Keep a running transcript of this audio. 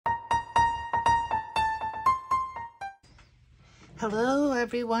Hello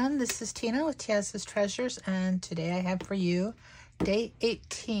everyone, this is Tina with Tia's Treasures, and today I have for you day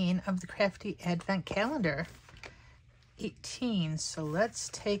 18 of the Crafty Advent Calendar. 18, so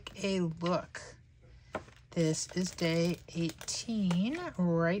let's take a look. This is day 18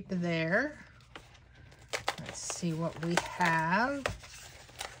 right there. Let's see what we have.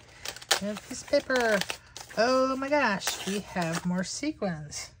 We have piece of paper. Oh my gosh, we have more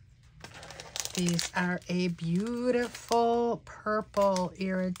sequins. These are a beautiful purple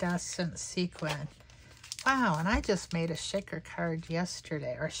iridescent sequin. Wow, and I just made a shaker card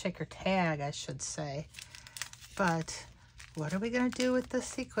yesterday, or a shaker tag, I should say. But what are we going to do with the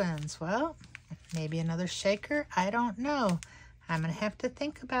sequins? Well, maybe another shaker? I don't know. I'm going to have to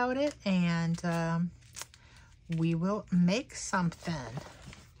think about it, and we will make something.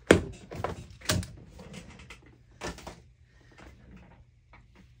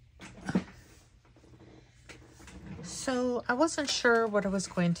 So I wasn't sure what I was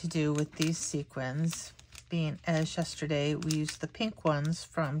going to do with these sequins, being as yesterday we used the pink ones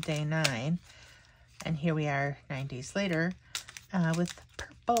from day 9, and here we are 9 days later with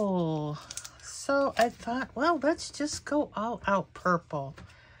purple. So I thought, well, let's just go all out purple.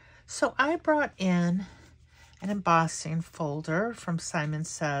 So I brought in an embossing folder from Simon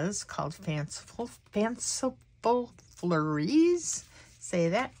Says called Fanciful Flurries. Say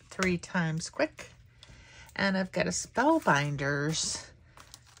that 3 times quick. And I've got a Spellbinders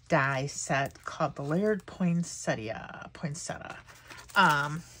die set called the Layered Poinsettia.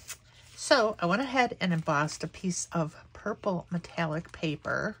 So I went ahead and embossed a piece of purple metallic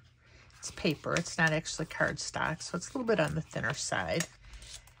paper. It's paper, it's not actually cardstock, so it's a little bit on the thinner side.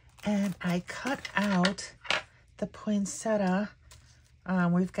 And I cut out the poinsettia.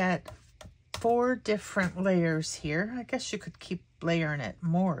 We've got 4 different layers here. I guess you could keep layering it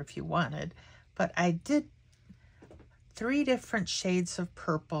more if you wanted, but I did 3 different shades of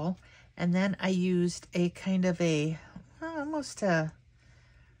purple, and then I used a kind of a almost a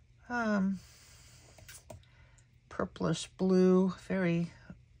purplish blue, very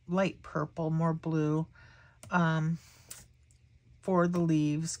light purple, more blue, for the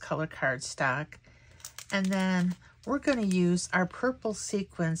leaves, color cardstock. And then we're going to use our purple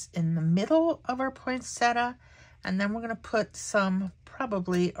sequins in the middle of our poinsettia, and then we're going to put some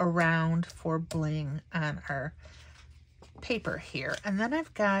probably around for bling on our paper here. And then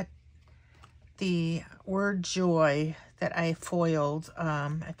I've got the word joy that I foiled.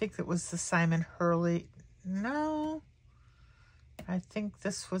 I think it was the Simon Hurley. No, I think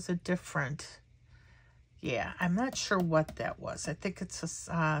this was a different. Yeah, I'm not sure what that was. I think it's a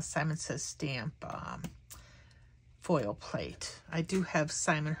Simon Says stamp foil plate. I do have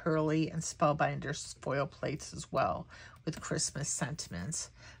Simon Hurley and Spellbinders foil plates as well with Christmas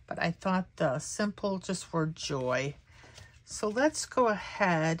sentiments, but I thought the simple just word joy. So let's go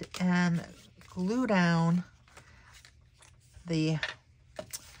ahead and glue down the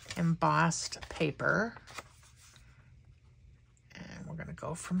embossed paper, and we're going to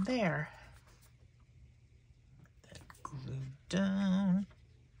go from there. Glue down.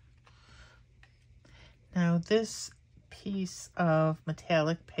 Now this piece of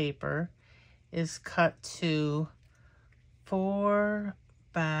metallic paper is cut to 4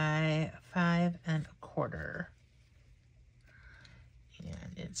 by 5 1/4.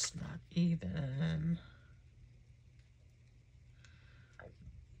 And it's not even.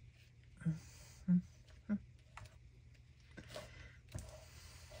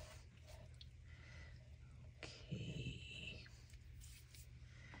 Okay.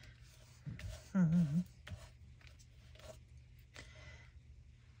 We're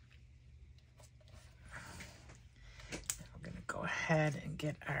going to go ahead and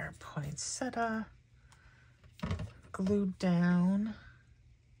get our poinsettia glued down.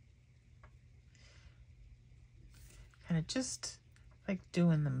 Kind of just like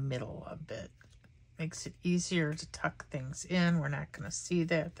doing the middle a bit. Makes it easier to tuck things in. We're not going to see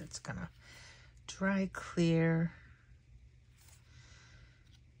that. That's going to dry clear.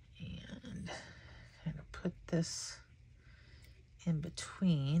 And kind of put this in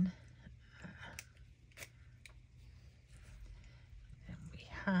between. And we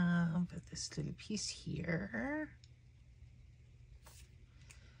have this little piece here.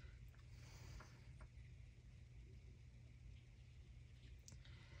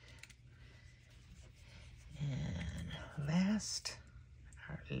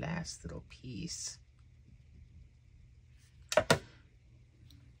 Our last little piece.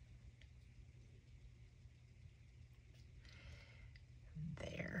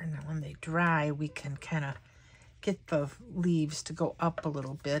 There. Now when they dry, we can kind of get the leaves to go up a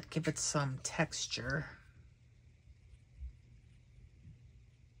little bit, give it some texture.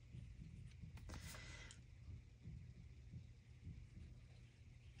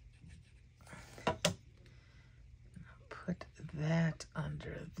 that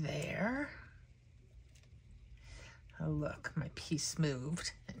under there. Oh, look, my piece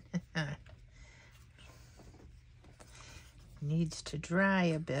moved. Needs to dry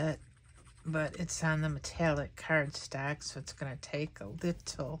a bit, but it's on the metallic cardstock, so it's going to take a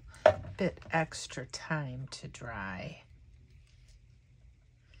little bit extra time to dry.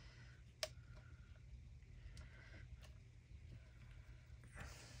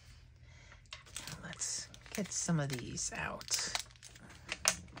 Let's get some of these out.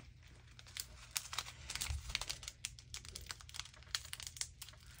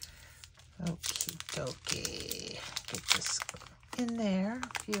 Okie dokie. Get this in there,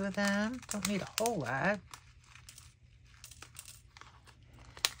 a few of them. Don't need a whole lot.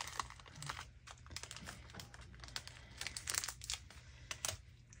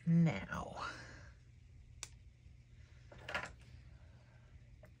 Now,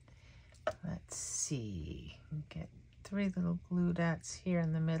 let's see. Get 3 little glue dots here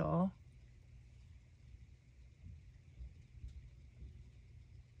in the middle.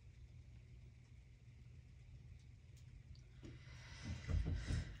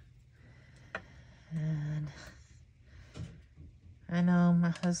 And I know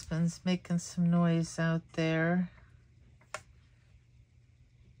my husband's making some noise out there.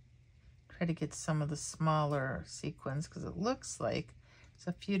 Try to get some of the smaller sequins because it looks like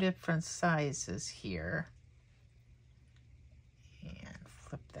there's a few different sizes here. And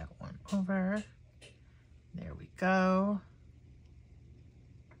flip that one over. There we go.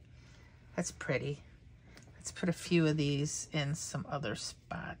 That's pretty. Let's put a few of these in some other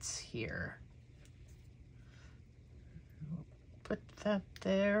spots here. Put that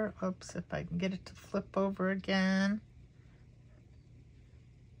there. Oops, if I can get it to flip over again.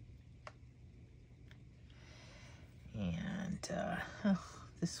 And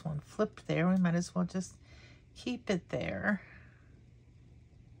this one flipped there. We might as well just keep it there.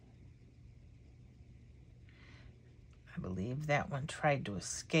 I believe that one tried to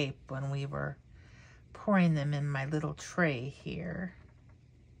escape when we were pouring them in my little tray here.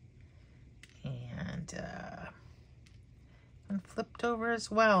 And flipped over as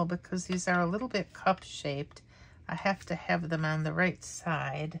well because these are a little bit cup shaped. I have to have them on the right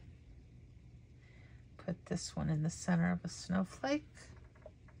side. Put this one in the center of a snowflake.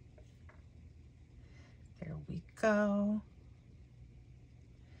 There we go.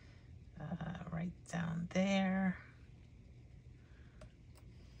 Right down there.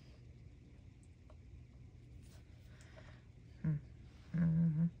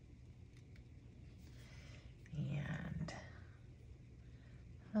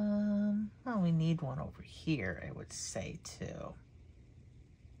 And well, we need one over here, I would say, too.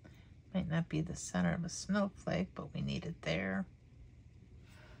 Might not be the center of a snowflake, but we need it there.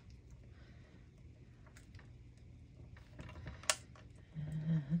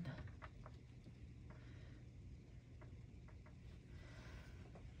 And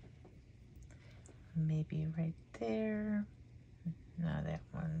maybe right there. No, that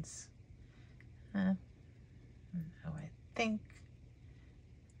one's, no, I think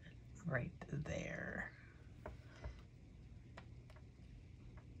right there.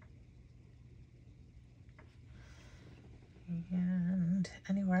 And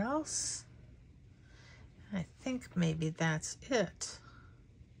anywhere else? I think maybe that's it.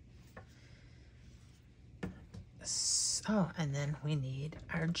 Oh, and then we need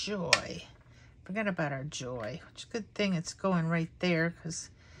our joy. Forgot about our joy, which good thing it's going right there because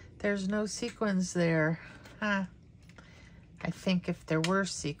there's no sequins there. I think if there were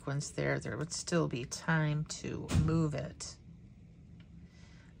sequins there, there would still be time to move it.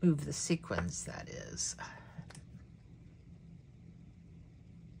 Move the sequins, that is.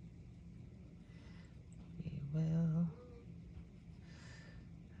 We will.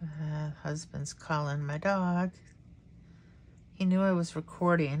 Husband's calling my dog. He knew I was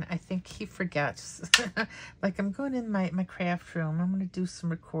recording. I think he forgets. Like, I'm going in my craft room. I'm going to do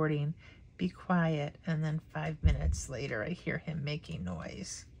some recording. Be quiet. And then 5 minutes later, I hear him making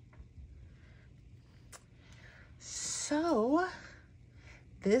noise. So,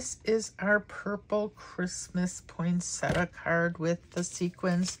 this is our purple Christmas poinsettia card with the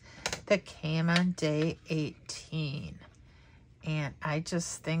sequins that came on day 18. And I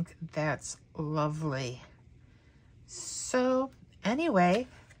just think that's lovely. So anyway,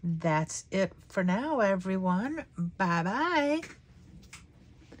 that's it for now, everyone. Bye-bye.